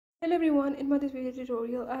Hello everyone, in this video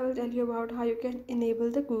tutorial I will tell you about how you can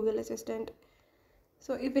enable the Google Assistant.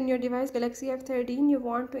 So if in your device Galaxy F13 you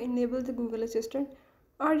want to enable the Google Assistant,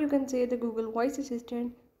 or you can say the Google Voice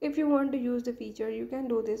Assistant, if you want to use the feature you can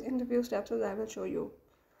do this in the few steps as I will show you.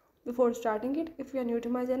 Before starting it, if you are new to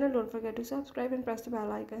my channel, don't forget to subscribe and press the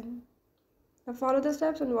bell icon. Now follow the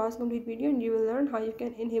steps and watch the complete video and you will learn how you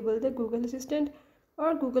can enable the Google Assistant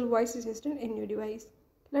or Google Voice Assistant in your device.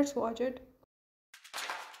 Let's watch it.